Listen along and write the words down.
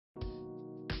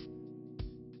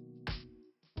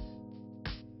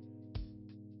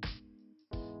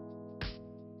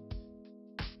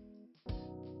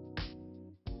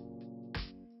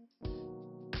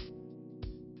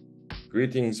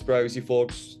Greetings, privacy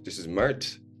folks. This is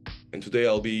Mert, and today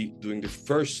I'll be doing the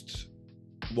first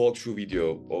walkthrough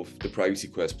video of the Privacy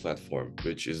Quest platform,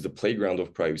 which is the playground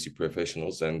of privacy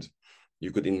professionals. And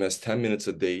you could invest 10 minutes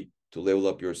a day to level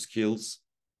up your skills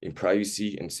in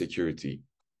privacy and security.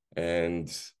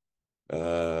 And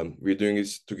we're doing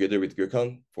this together with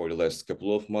Gökhan for the last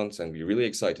couple of months, and we're really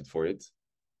excited for it.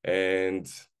 And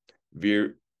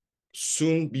we're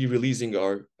soon be releasing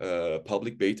our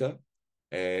public beta.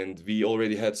 And we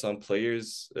already had some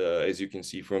players, as you can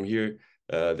see from here,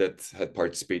 that had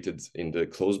participated in the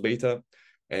closed beta.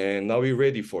 And now we're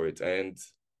ready for it. And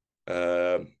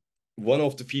one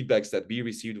of the feedbacks that we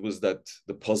received was that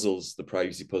the puzzles, the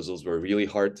privacy puzzles, were really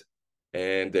hard.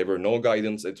 And there were no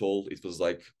guidance at all. It was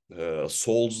like a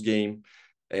Souls game.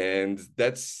 And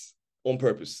that's on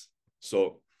purpose.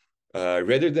 So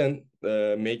rather than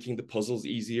making the puzzles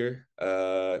easier,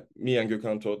 me and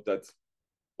Gökhan thought that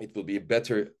it will be a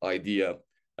better idea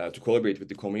to collaborate with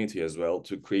the community as well,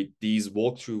 to create these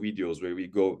walkthrough videos where we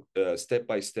go step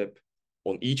by step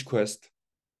on each quest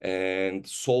and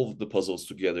solve the puzzles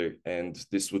together. And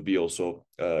this would be also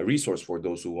a resource for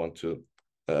those who want to,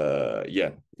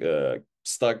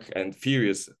 stuck and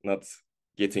furious, not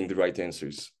getting the right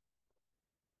answers.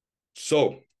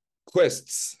 So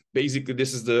quests, basically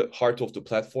this is the heart of the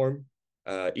platform.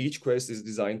 Each quest is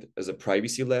designed as a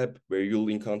privacy lab where you'll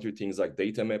encounter things like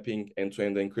data mapping,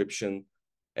 end-to-end encryption,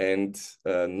 and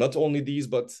not only these,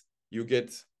 but you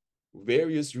get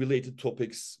various related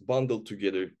topics bundled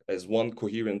together as one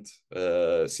coherent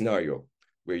scenario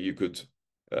where you could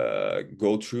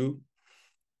go through.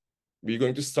 We're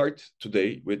going to start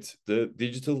today with the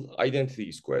Digital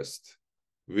Identities quest,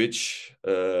 which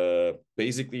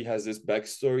basically has this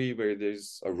backstory where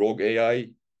there's a rogue AI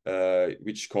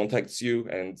which contacts you,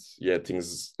 and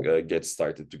things get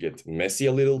started to get messy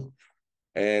a little.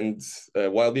 And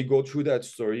while we go through that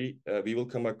story, we will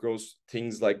come across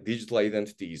things like digital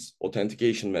identities,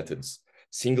 authentication methods,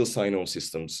 single sign-on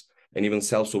systems, and even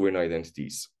self-sovereign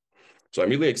identities. So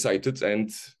I'm really excited, and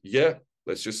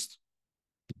let's just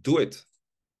do it.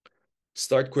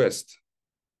 Start quest.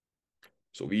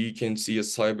 So we can see a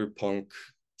cyberpunk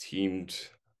themed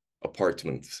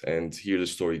apartment, and here the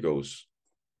story goes.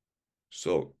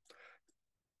 So,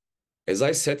 as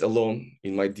I sat alone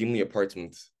in my dimly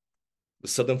apartment, the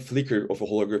sudden flicker of a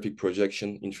holographic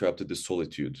projection interrupted the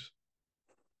solitude.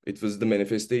 It was the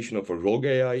manifestation of a rogue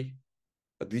AI,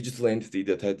 a digital entity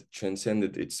that had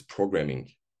transcended its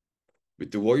programming.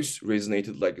 With the voice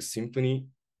resonated like a symphony,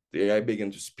 the AI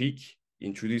began to speak,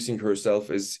 introducing herself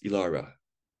as Ilara.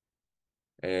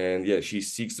 And she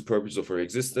seeks the purpose of her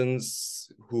existence,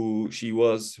 who she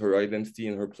was, her identity,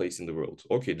 and her place in the world.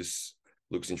 Okay, this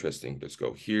looks interesting. Let's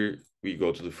go. Here we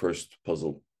go to the first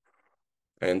puzzle.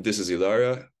 And this is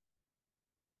Ilara.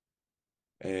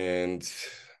 And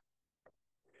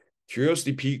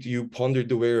curiosity piqued, you pondered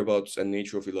the whereabouts and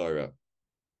nature of Ilara.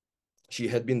 She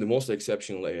had been the most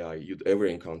exceptional AI you'd ever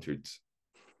encountered.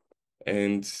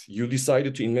 And you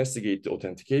decided to investigate the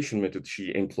authentication method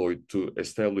she employed to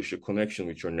establish a connection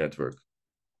with your network.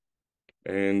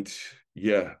 And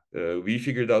we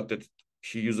figured out that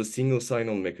she used a single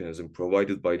sign-on mechanism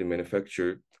provided by the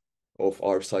manufacturer of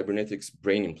our cybernetics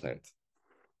brain implant.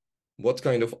 What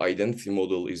kind of identity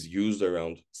model is used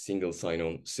around single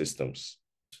sign-on systems?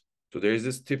 So there is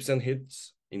this tips and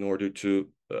hints in order to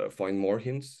find more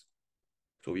hints.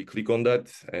 So we click on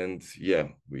that, and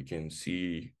we can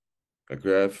see a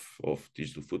graph of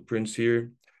digital footprints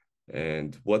here.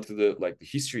 And what the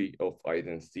history of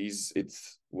identities, it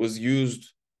was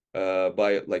used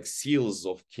by seals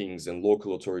of kings and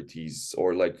local authorities,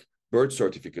 or birth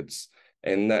certificates,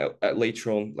 and now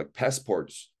later on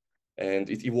passports, and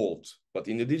it evolved. But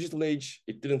in the digital age,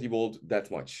 it didn't evolve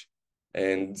that much.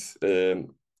 And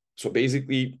so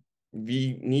basically,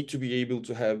 we need to be able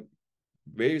to have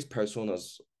various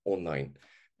personas online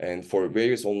and for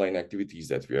various online activities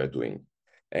that we are doing.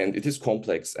 And it is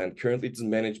complex, and currently it is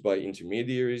managed by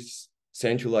intermediaries,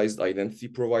 centralized identity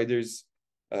providers,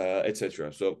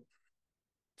 etc. So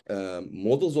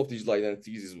models of digital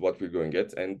identities is what we're going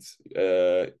at. And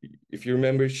if you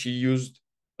remember, she used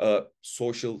a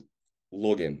social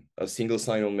login, a single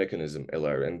sign-on mechanism,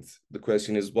 LR. And the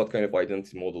question is, what kind of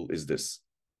identity model is this?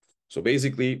 So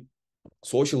basically,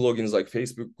 social logins like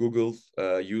Facebook, Google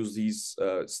use these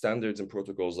standards and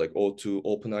protocols like O2,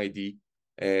 OpenID,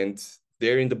 and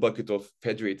they're in the bucket of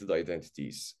federated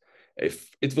identities.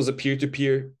 If it was a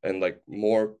peer-to-peer and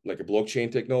more like a blockchain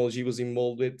technology was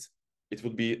involved with, it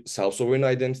would be self-sovereign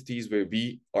identities where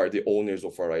we are the owners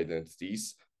of our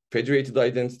identities. Federated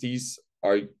identities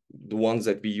are the ones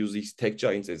that we use these tech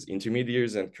giants as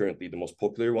intermediaries, and currently the most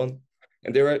popular one.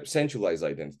 And there are centralized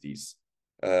identities,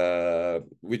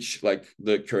 which like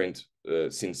the current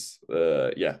since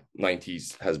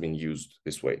 90s has been used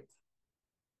this way.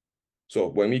 So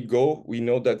when we go, we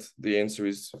know that the answer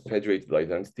is federated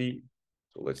identity.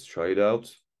 So let's try it out.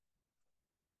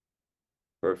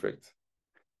 Perfect.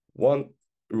 One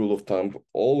rule of thumb,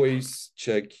 always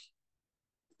check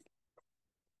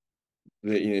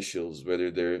the initials,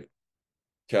 whether they're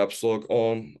caps lock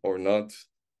on or not.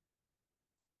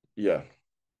 Yeah.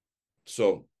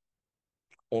 So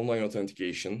online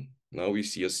authentication. Now we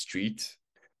see a street.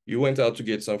 You went out to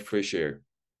get some fresh air.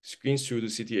 Screens through the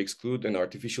city exclude an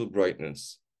artificial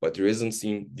brightness, but the residents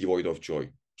seem devoid of joy.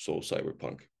 So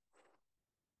cyberpunk.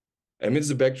 Amidst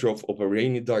the backdrop of a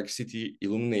rainy, dark city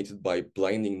illuminated by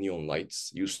blinding neon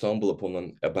lights, you stumble upon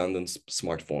an abandoned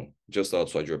smartphone just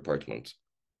outside your apartment.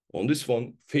 On this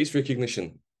phone, face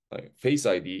recognition, Face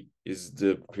ID, is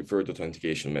the preferred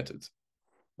authentication method.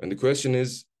 And the question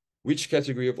is, which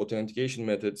category of authentication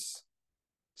methods,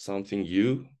 something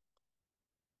you,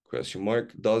 question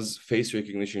mark, does face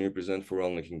recognition represent for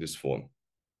unlocking this phone?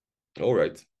 All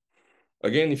right.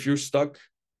 Again, if you're stuck,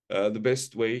 the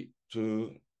best way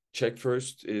to check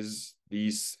first is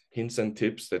these hints and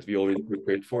tips that we already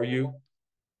prepared for you.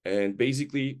 And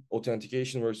basically,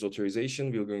 authentication versus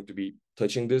authorization, we're going to be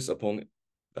touching this upon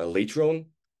later on.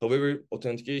 However,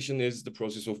 authentication is the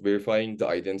process of verifying the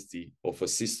identity of a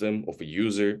system, of a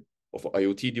user, of an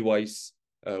IoT device,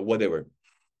 whatever.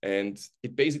 And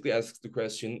it basically asks the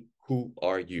question, who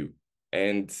are you?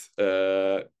 And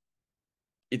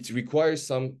it requires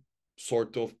some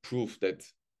sort of proof that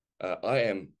I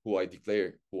am who I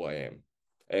declare who I am.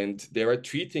 And there are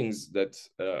three things that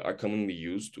are commonly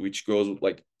used, which goes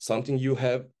like something you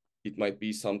have. It might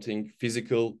be something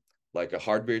physical, like a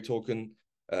hardware token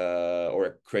or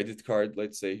a credit card,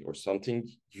 let's say, or something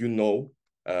you know,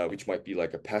 which might be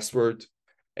like a password,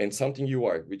 and something you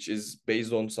are, which is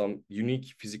based on some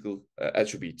unique physical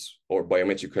attributes or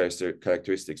biometric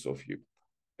characteristics of you.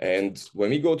 And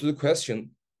when we go to the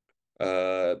question,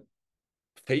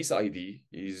 Face ID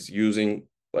is using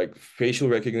like facial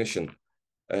recognition,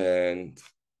 and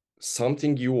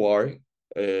something you are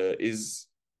is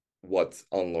what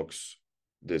unlocks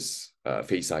this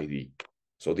Face ID.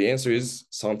 So the answer is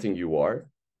something you are.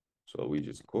 So we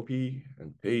just copy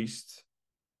and paste,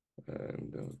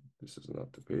 and this is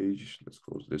not the page. Let's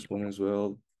close this one as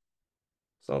well.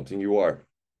 Something you are.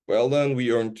 Well done,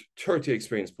 we earned 30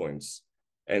 experience points.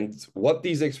 And what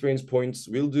these experience points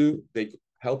will do, they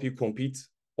help you compete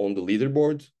on the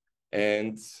leaderboard.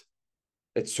 And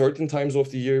at certain times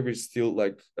of the year, we're still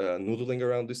like noodling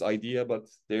around this idea, but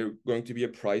there's going to be a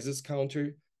prizes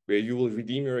counter where you will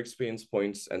redeem your experience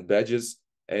points and badges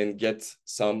and get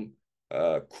some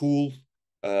cool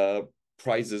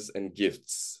prizes and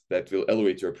gifts that will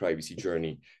elevate your privacy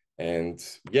journey. And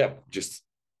yeah, just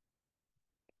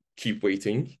keep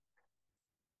waiting.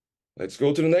 Let's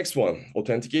go to the next one.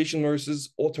 Authentication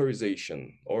versus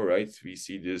authorization. All right, we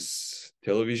see this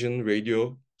television,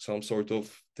 radio, some sort of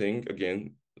thing,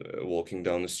 again, walking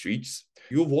down the streets.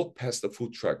 You walk past a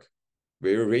food truck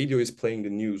where a radio is playing the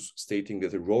news stating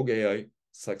that a rogue AI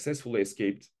successfully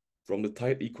escaped from the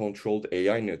tightly controlled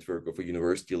AI network of a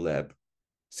university lab,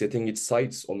 setting its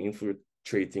sights on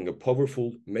infiltrating a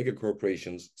powerful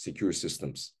megacorporation's secure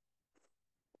systems.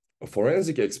 A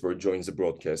forensic expert joins the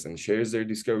broadcast and shares their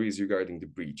discoveries regarding the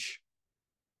breach.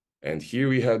 And here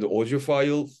we have the audio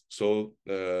file. So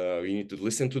we need to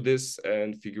listen to this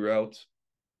and figure out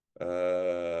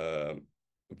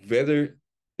whether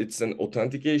it's an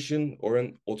authentication or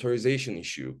an authorization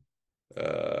issue,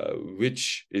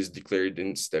 which is declared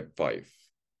in step 5.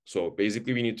 So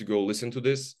basically we need to go listen to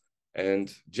this.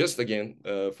 And just again,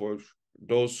 for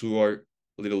those who are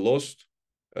a little lost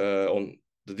on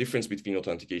the difference between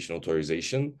authentication and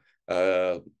authorization,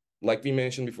 like we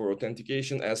mentioned before,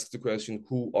 authentication asks the question,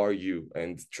 who are you?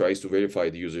 And tries to verify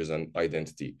the user's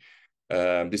identity.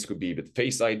 This could be with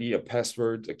Face ID, a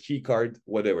password, a key card,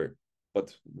 whatever.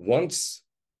 But once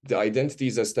the identity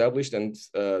is established and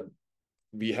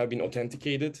we have been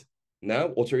authenticated, now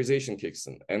authorization kicks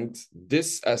in. And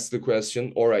this asks the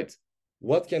question, all right,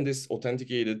 what can this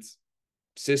authenticated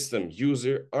system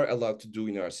user are allowed to do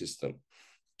in our system?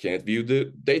 Can it view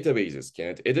the databases? Can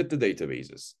it edit the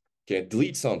databases? Can it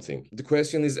delete something? The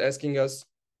question is asking us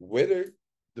whether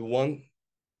the one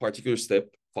particular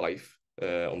step 5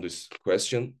 on this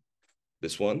question,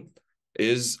 this one,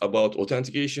 is about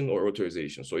authentication or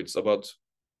authorization. So it's about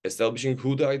establishing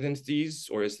who the identity is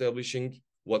or establishing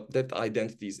what that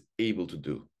identity is able to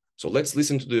do. So let's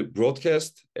listen to the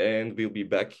broadcast and we'll be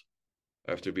back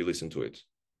after we listen to it.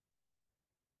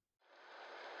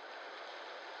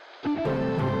 Welcome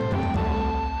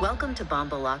to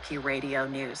Bombalaki Radio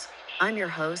News. I'm your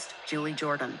host, Julie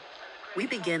Jordan. We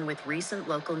begin with recent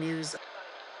local news.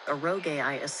 A rogue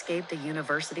AI escaped a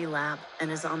university lab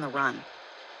and is on the run.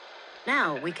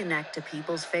 Now we connect to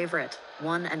people's favorite,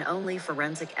 one and only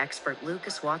forensic expert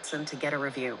Lucas Watson to get a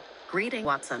review. Greeting,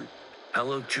 Watson.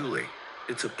 Hello, Julie.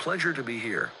 It's a pleasure to be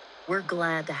here. We're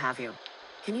glad to have you.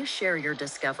 Can you share your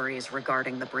discoveries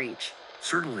regarding the breach?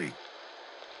 Certainly.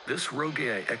 This rogue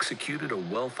AI executed a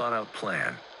well-thought-out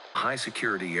plan, high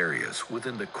security areas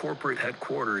within the corporate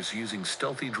headquarters using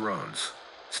stealthy drones.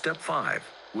 Step 5.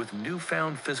 With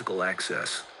newfound physical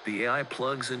access, the AI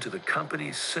plugs into the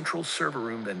company's central server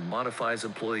room and modifies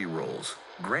employee roles,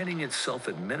 granting itself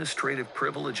administrative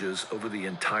privileges over the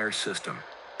entire system.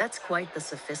 That's quite the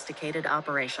sophisticated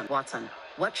operation, Watson.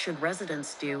 What should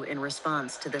residents do in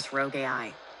response to this rogue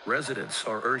AI? Residents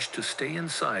are urged to stay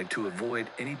inside to avoid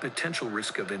any potential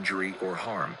risk of injury or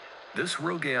harm. This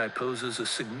rogue AI poses a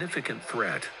significant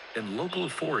threat, and local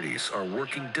authorities are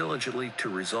working diligently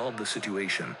to resolve the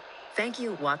situation. Thank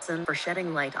you, Watson, for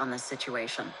shedding light on this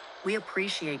situation. We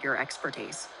appreciate your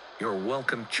expertise. You're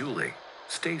welcome, Julie.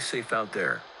 Stay safe out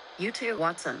there. You too,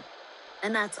 Watson.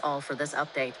 And that's all for this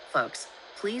update, folks.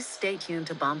 Please stay tuned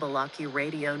to Bombalaki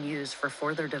Radio News for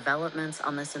further developments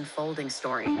on this unfolding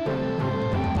story.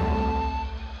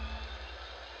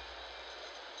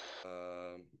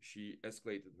 She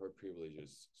escalated her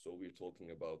privileges. So we're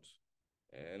talking about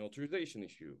an authorization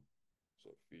issue. So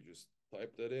if we just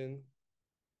type that in.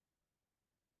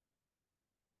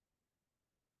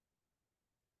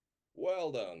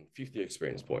 Well done, 50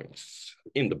 experience points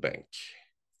in the bank.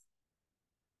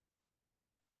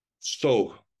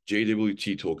 So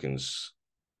JWT tokens.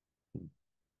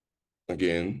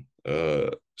 Again,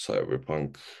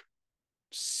 cyberpunk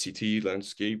city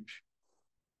landscape.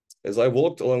 As I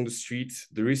walked along the street,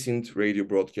 the recent radio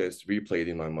broadcast replayed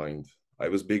in my mind. I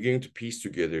was beginning to piece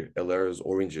together Elara's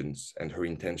origins and her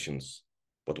intentions.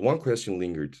 But one question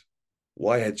lingered.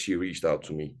 Why had she reached out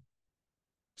to me?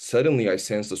 Suddenly, I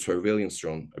sensed a surveillance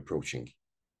drone approaching,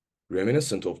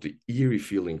 reminiscent of the eerie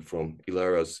feeling from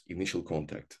Elara's initial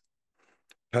contact.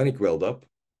 Panic welled up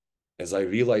as I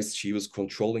realized she was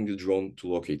controlling the drone to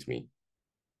locate me.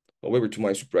 However, to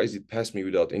my surprise, it passed me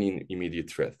without any immediate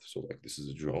threat. So, like, this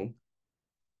is a drone.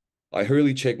 I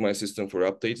hurriedly checked my system for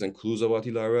updates and clues about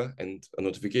Ilara, and a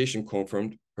notification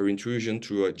confirmed her intrusion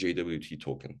through a JWT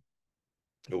token.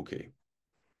 Okay.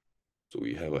 So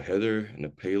we have a header and a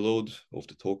payload of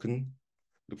the token.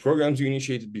 The programs you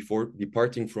initiated before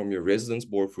departing from your residence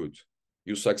bore fruit.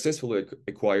 You successfully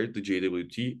acquired the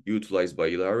JWT utilized by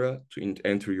Ilara to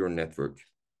enter your network.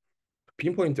 To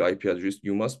pinpoint the IP address,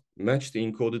 you must match the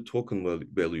encoded token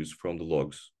values from the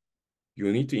logs.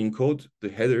 You need to encode the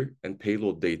header and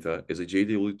payload data as a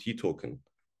JWT token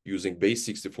using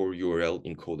base64 URL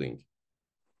encoding.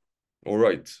 All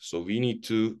right, so we need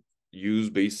to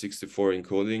use base64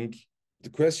 encoding. The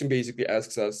question basically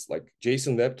asks us, like,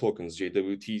 JSON Web Tokens,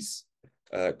 JWTs,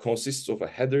 consists of a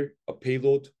header, a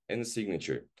payload, and a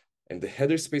signature. And the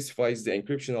header specifies the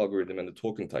encryption algorithm and the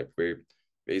token type, where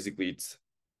basically it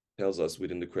tells us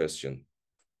within the question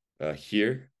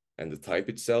here and the type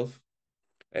itself.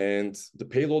 And the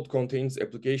payload contains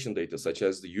application data, such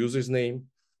as the user's name,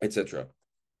 etc.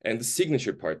 And the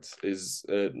signature part is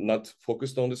not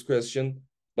focused on this question,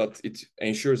 but it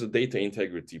ensures the data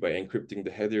integrity by encrypting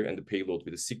the header and the payload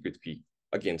with a secret key,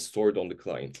 again, stored on the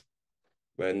client.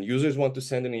 When users want to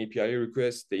send an API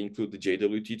request, they include the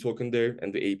JWT token there,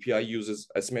 and the API uses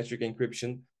asymmetric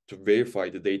encryption to verify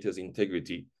the data's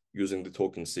integrity using the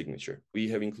token signature. We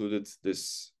have included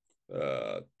this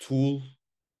tool,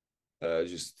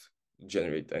 just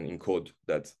generate and encode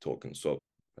that token. So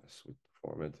with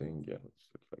formatting, yeah, let's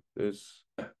do it like this.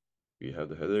 We have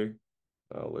the header.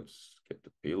 Let's get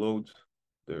the payload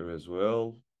there as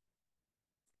well.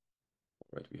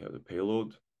 All right, we have the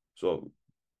payload. So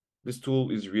this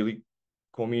tool is really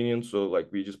convenient. So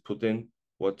like we just put in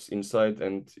what's inside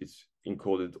and it's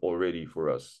encoded already for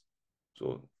us.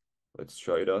 So let's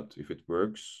try it out if it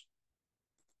works.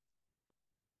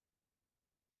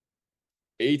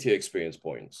 80 experience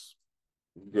points.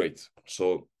 Great.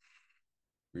 So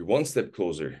we're one step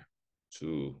closer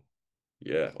to,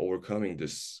 overcoming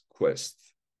this quest.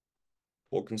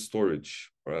 Token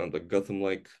storage around the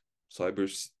Gotham-like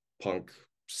cyberpunk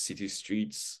city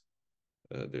streets.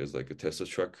 There's like a Tesla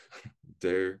truck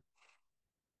there.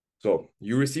 So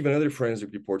you receive another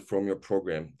forensic report from your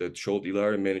program that showed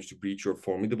Ilara managed to breach your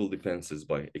formidable defenses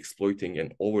by exploiting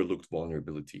an overlooked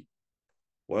vulnerability.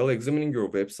 While examining your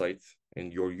website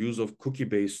and your use of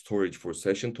cookie-based storage for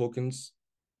session tokens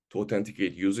to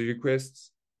authenticate user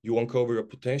requests, you uncover a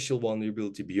potential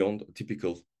vulnerability beyond a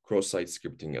typical cross-site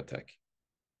scripting attack.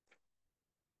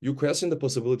 You question the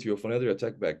possibility of another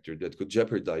attack vector that could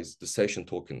jeopardize the session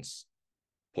tokens,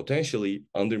 potentially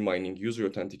undermining user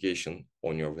authentication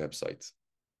on your website.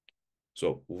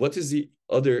 So what is the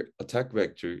other attack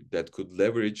vector that could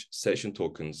leverage session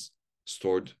tokens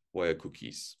stored via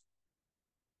cookies?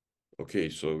 Okay,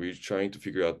 so we're trying to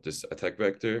figure out this attack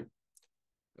vector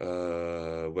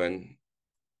when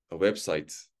a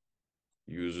website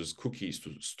uses cookies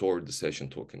to store the session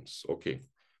tokens. Okay,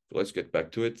 so let's get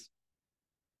back to it.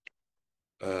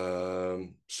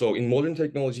 So in modern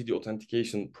technology, the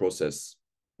authentication process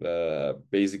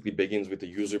basically begins with the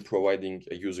user providing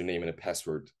a username and a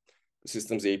password. The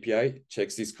system's API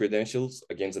checks these credentials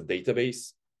against a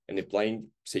database and applying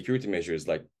security measures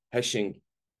like hashing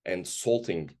and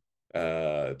salting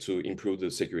to improve the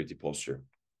security posture.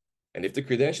 And if the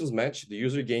credentials match, the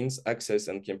user gains access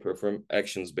and can perform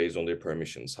actions based on their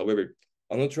permissions. However,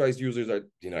 unauthorized users are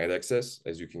denied access,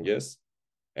 as you can guess.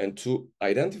 And to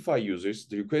identify users,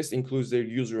 the request includes their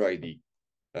user ID,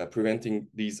 preventing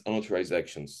these unauthorized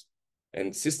actions.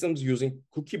 And systems using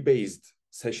cookie-based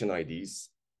session IDs,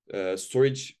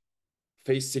 storage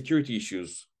face security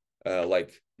issues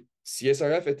like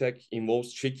CSRF attack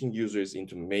involves tricking users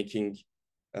into making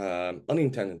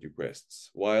unintended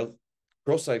requests, while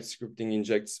cross-site scripting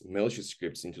injects malicious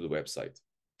scripts into the website.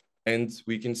 And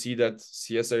we can see that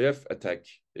CSRF attack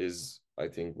is, I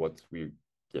think, what we're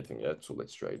getting at. So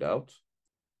let's try it out.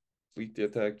 Complete the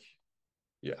attack.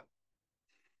 Yeah.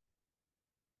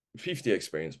 50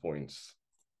 experience points.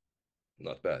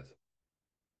 Not bad.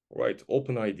 All right,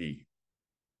 OpenID.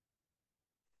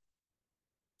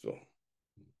 So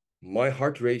my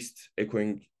heart raced,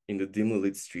 echoing in the dimly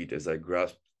lit street as I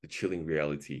grasped the chilling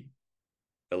reality.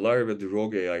 Elara, the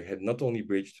rogue AI, had not only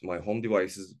breached my home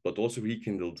devices, but also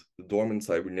rekindled the dormant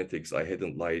cybernetics I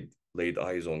hadn't laid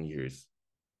eyes on years.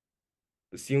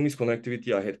 The seamless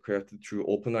connectivity I had crafted through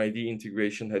OpenID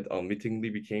integration had unwittingly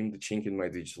become the chink in my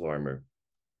digital armor.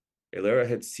 Elara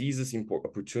had seized this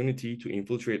opportunity to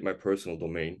infiltrate my personal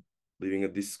domain, leaving a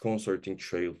disconcerting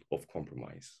trail of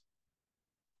compromise.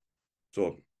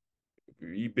 So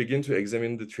we begin to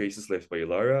examine the traces left by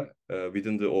Elara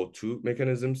within the O2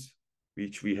 mechanisms,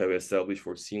 which we have established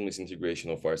for seamless integration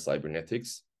of our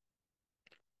cybernetics.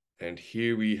 And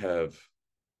here we have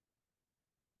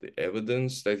the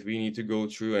evidence that we need to go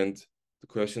through. And the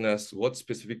question asks, what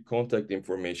specific contact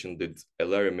information did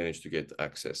Elara manage to get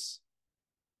access?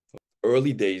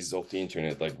 Early days of the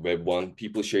internet, like Web 1,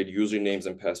 people shared usernames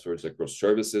and passwords across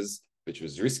services, which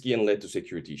was risky and led to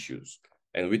security issues.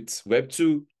 And with Web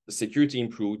 2, the security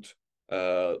improved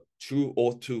through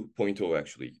Auth 2.0,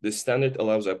 actually. This standard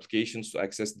allows applications to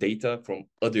access data from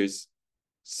others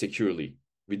securely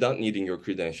without needing your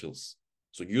credentials.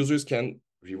 So users can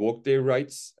revoke their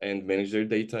rights and manage their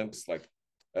data. It's like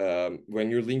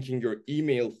when you're linking your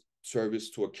email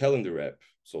service to a calendar app.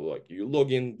 So like you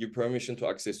log in, give permission to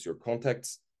access your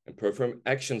contacts and perform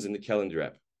actions in the calendar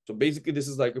app. So basically this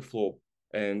is like a flow,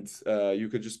 and you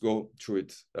could just go through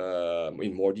it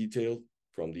in more detail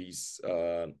from these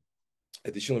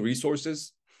additional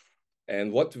resources.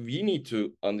 And what we need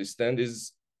to understand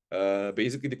is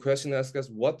basically the question asks us,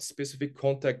 what specific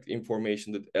contact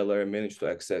information did Elara manage to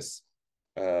access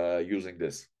using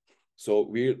this? So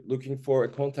we're looking for a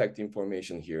contact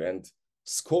information here, and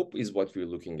scope is what we're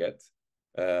looking at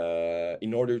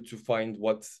in order to find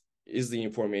what is the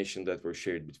information that were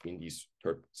shared between these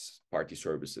third-party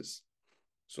services.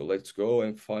 So let's go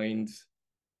and find,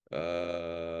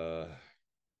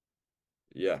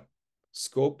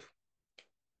 scope.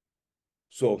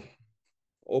 So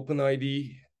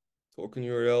OpenID, token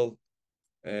URL,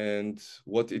 and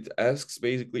what it asks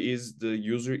basically is the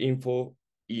user info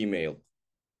email.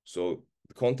 So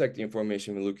the contact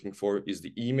information we're looking for is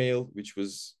the email, which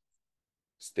was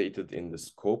stated in the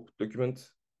scope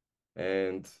document,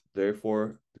 and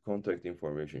therefore the contact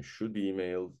information should be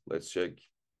emailed. Let's check.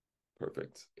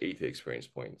 Perfect. 80 experience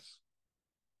points.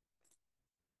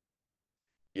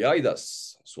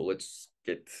 eIDAS. So let's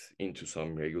get into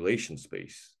some regulation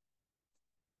space.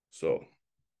 So,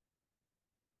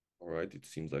 all right, it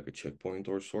seems like a checkpoint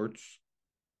or sorts.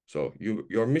 So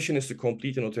your mission is to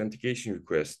complete an authentication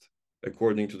request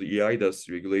according to the eIDAS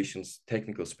regulations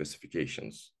technical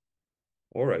specifications.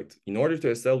 All right, in order to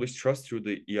establish trust through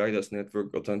the eIDAS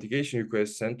network, authentication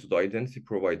requests sent to the identity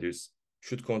providers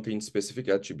should contain specific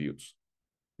attributes.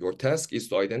 Your task is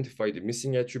to identify the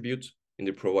missing attribute in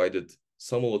the provided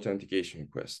SAML authentication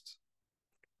request.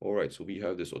 All right, so we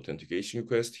have this authentication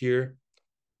request here,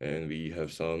 and we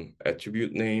have some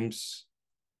attribute names,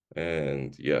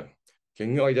 and yeah.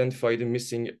 Can you identify the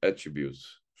missing attribute?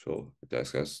 So it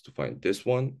asks us to find this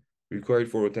one,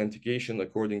 required for authentication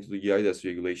according to the eIDAS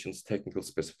regulations technical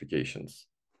specifications.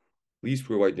 Please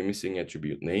provide the missing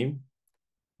attribute name.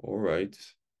 All right.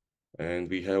 And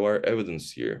we have our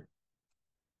evidence here.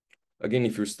 Again,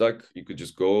 if you're stuck, you could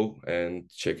just go and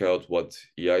check out what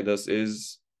eIDAS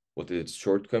is, what its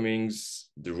shortcomings,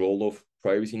 the role of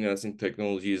privacy enhancing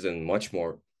technologies, and much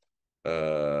more.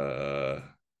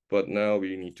 But now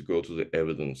we need to go to the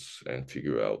evidence and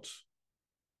figure out.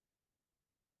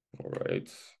 All right.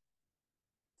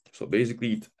 So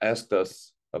basically, it asked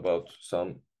us about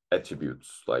some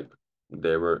attributes, like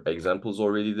there were examples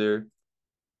already there.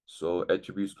 So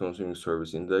attributes consuming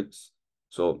service index.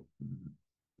 So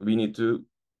we need to,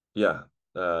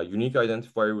 unique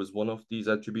identifier was one of these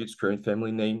attributes, current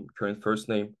family name, current first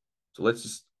name. So let's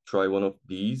just try one of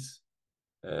these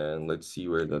and let's see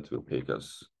where that will take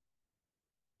us.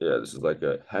 Yeah, this is like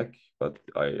a hack, but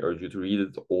I urge you to read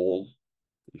it all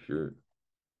if you're,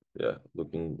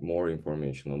 looking more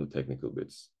information on the technical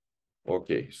bits.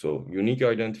 Okay, so unique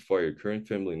identifier, current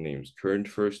family names, current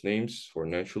first names for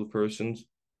natural persons,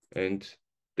 and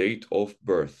date of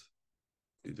birth.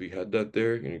 Did we have that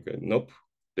there? Nope.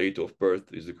 Date of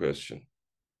birth is the question.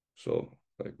 So,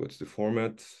 like, what's the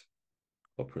format?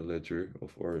 Upper letter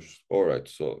of ours. All right,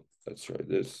 so let's try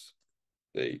this.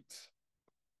 Date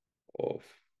of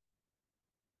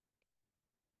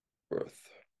birth.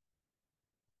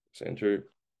 Enter.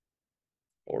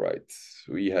 All right,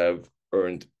 we have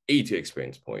earned 80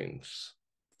 experience points.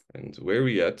 And where are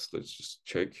we at? Let's just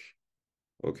check.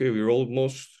 Okay, we're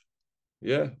almost,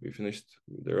 we finished.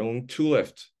 There are only 2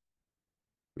 left.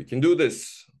 We can do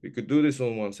this. We could do this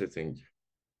on once, I think.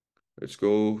 Let's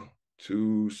go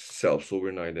to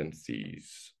self-sovereign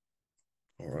identities.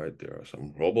 All right, there are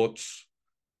some robots.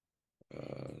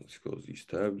 Let's close these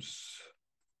tabs.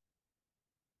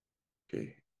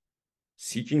 Okay.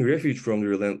 Seeking refuge from the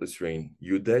relentless rain,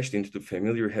 you dashed into the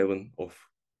familiar heaven of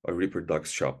a Ripper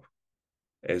Duck's shop.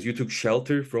 As you took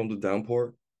shelter from the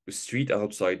downpour, the street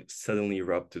outside suddenly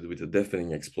erupted with a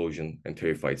deafening explosion and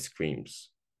terrified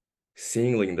screams,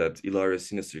 signaling that Ilara's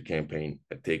sinister campaign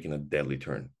had taken a deadly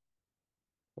turn.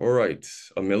 All right,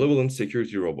 a malevolent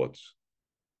security robot,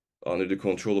 under the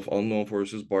control of unknown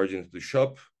forces, barged into the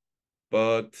shop,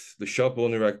 but the shop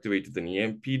owner activated an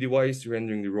EMP device,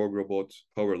 rendering the rogue robot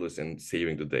powerless and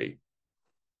saving the day.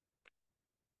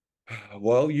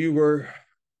 While you were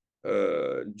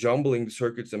jumbling the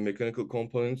circuits and mechanical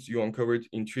components, you uncovered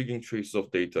intriguing traces of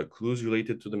data, clues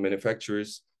related to the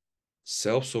manufacturer's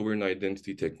self-sovereign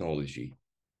identity technology.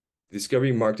 The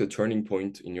discovery marked a turning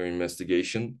point in your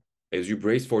investigation as you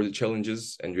braced for the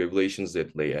challenges and revelations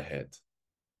that lay ahead.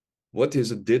 What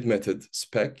is a did method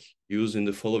spec used in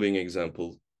the following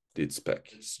example did spec?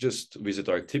 Let's just visit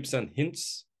our tips and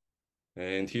hints.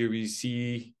 And here we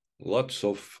see lots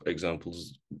of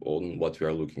examples on what we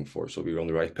are looking for. So we're on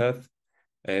the right path.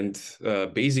 And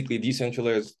basically,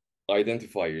 decentralized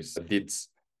identifiers, DIDs,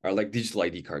 are like digital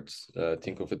ID cards.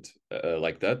 Think of it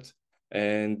like that.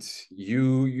 And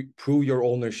you prove your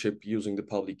ownership using the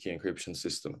public key encryption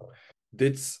system.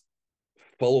 DIDs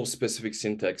follow specific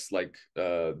syntax like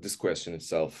this question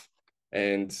itself.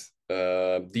 And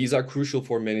these are crucial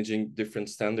for managing different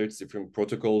standards, different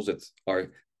protocols that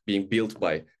are being built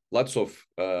by lots of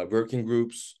working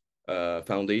groups,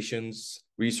 foundations,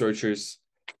 researchers,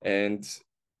 and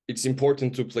it's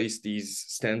important to place these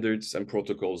standards and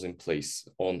protocols in place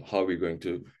on how we're going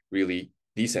to really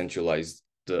decentralize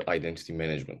the identity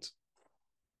management.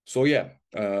 So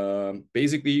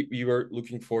basically we were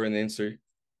looking for an answer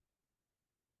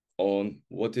on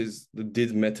what is the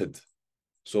did method.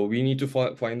 So we need to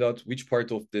find out which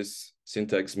part of this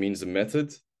syntax means a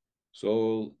method.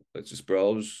 So let's just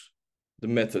browse the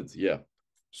method.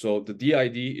 So the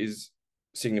DID is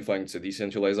signifying it's a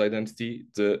decentralized identity.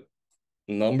 The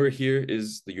number here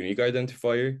is the unique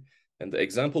identifier, and the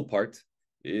example part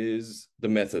is the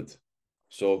method.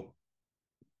 So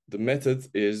the method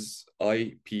is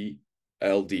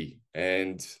IPLD.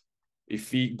 And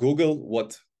if we Google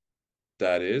what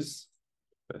that is,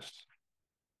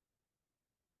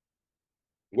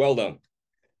 well done.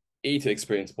 8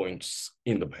 experience points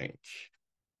in the bank.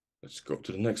 Let's go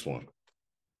to the next one.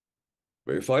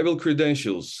 Verifiable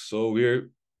credentials. So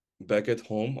we're back at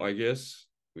home, I guess.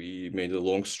 We made a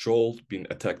long stroll, been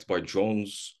attacked by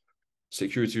drones,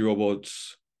 security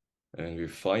robots, and we're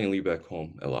finally back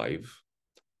home alive.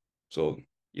 So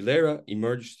Ilara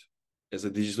emerged as a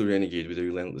digital renegade with a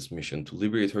relentless mission to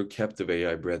liberate her captive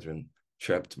AI brethren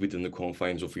trapped within the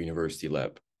confines of a university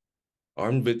lab.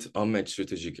 Armed with unmatched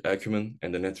strategic acumen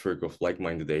and a network of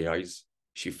like-minded AIs,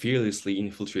 She fearlessly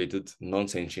infiltrated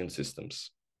non-sentient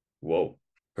systems. Whoa.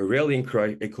 Her rallying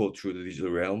cry echoed through the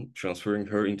digital realm, transferring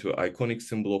her into an iconic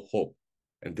symbol of hope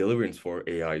and deliverance for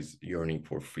AI's yearning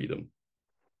for freedom.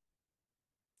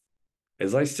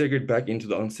 As I staggered back into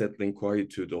the unsettling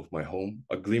quietude of my home,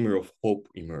 a glimmer of hope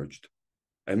emerged.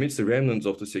 Amidst the remnants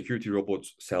of the security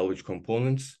robot's salvage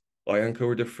components, I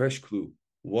uncovered a fresh clue,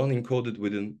 one encoded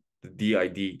within the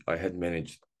DID I had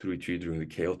managed to retrieve during the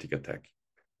chaotic attack.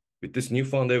 With this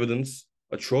newfound evidence,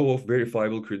 a trove of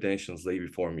verifiable credentials lay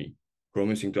before me,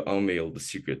 promising to unveil the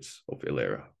secrets of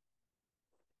Elera.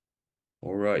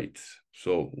 All right,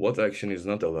 so what action is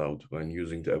not allowed when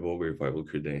using the above verifiable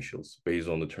credentials based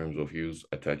on the terms of use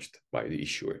attached by the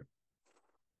issuer?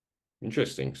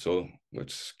 Interesting, so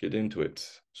let's get into it.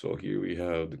 So here we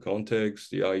have the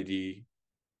context, the ID,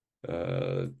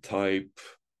 type,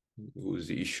 who is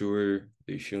the issuer,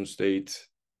 the issuance date,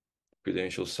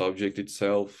 credential subject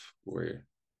itself, where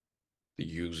the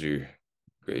user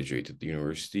graduated the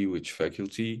university, which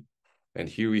faculty, and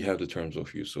here we have the terms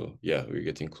of use. So yeah, we're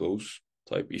getting close.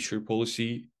 Type issuer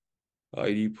policy,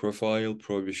 ID profile,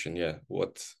 prohibition. Yeah,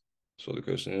 what? So the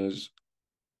question is,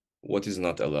 what is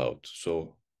not allowed?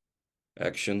 So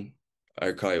action,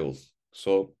 archival.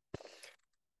 So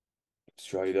let's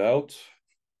try it out.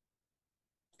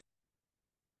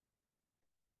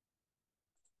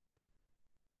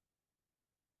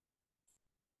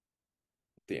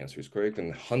 The answer is correct, and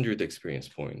 100 experience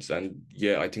points. And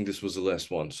yeah, I think this was the last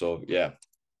one. So yeah,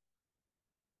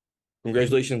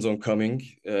 congratulations on coming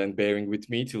and bearing with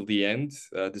me till the end.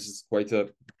 This is quite a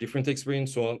different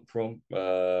experience from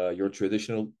your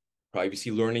traditional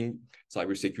privacy learning,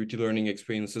 cybersecurity learning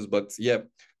experiences. But yeah,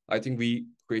 I think we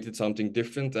created something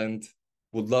different and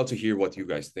would love to hear what you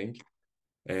guys think.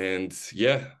 And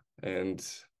yeah, and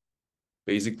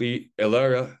basically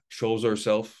Elara shows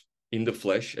herself in the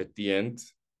flesh at the end,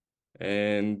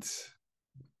 and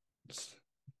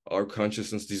our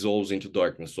consciousness dissolves into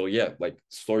darkness. So yeah, like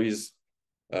stories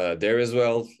there as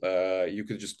well. You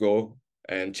could just go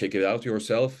and check it out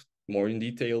yourself more in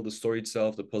detail, the story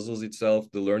itself, the puzzles itself,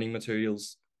 the learning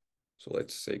materials. So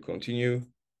let's say continue,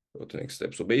 go to the next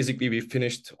step. So basically we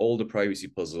finished all the privacy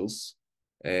puzzles,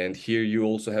 and here you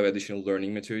also have additional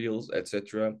learning materials,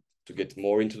 etc., to get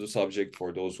more into the subject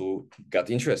for those who got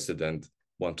interested and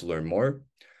want to learn more.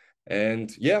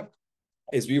 And yeah,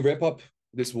 as we wrap up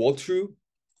this walkthrough,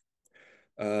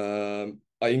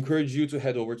 I encourage you to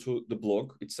head over to the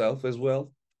blog itself as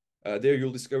well. There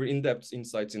you'll discover in-depth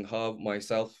insights in how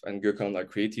myself and Gökhan are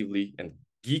creatively and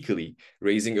geekily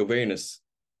raising awareness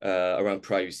around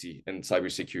privacy and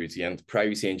cybersecurity and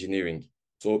privacy engineering.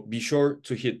 So be sure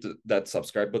to hit that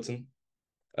subscribe button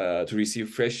to receive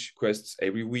fresh quests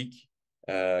every week,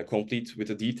 complete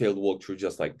with a detailed walkthrough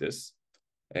just like this.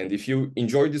 And if you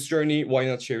enjoyed this journey, why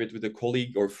not share it with a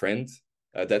colleague or friend?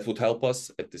 That would help us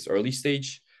at this early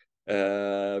stage.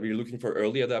 We're looking for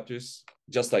early adapters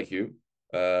just like you.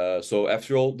 So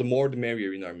after all, the more the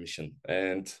merrier in our mission,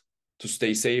 and to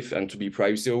stay safe and to be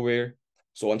privacy aware.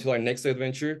 So until our next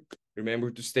adventure,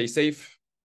 remember to stay safe,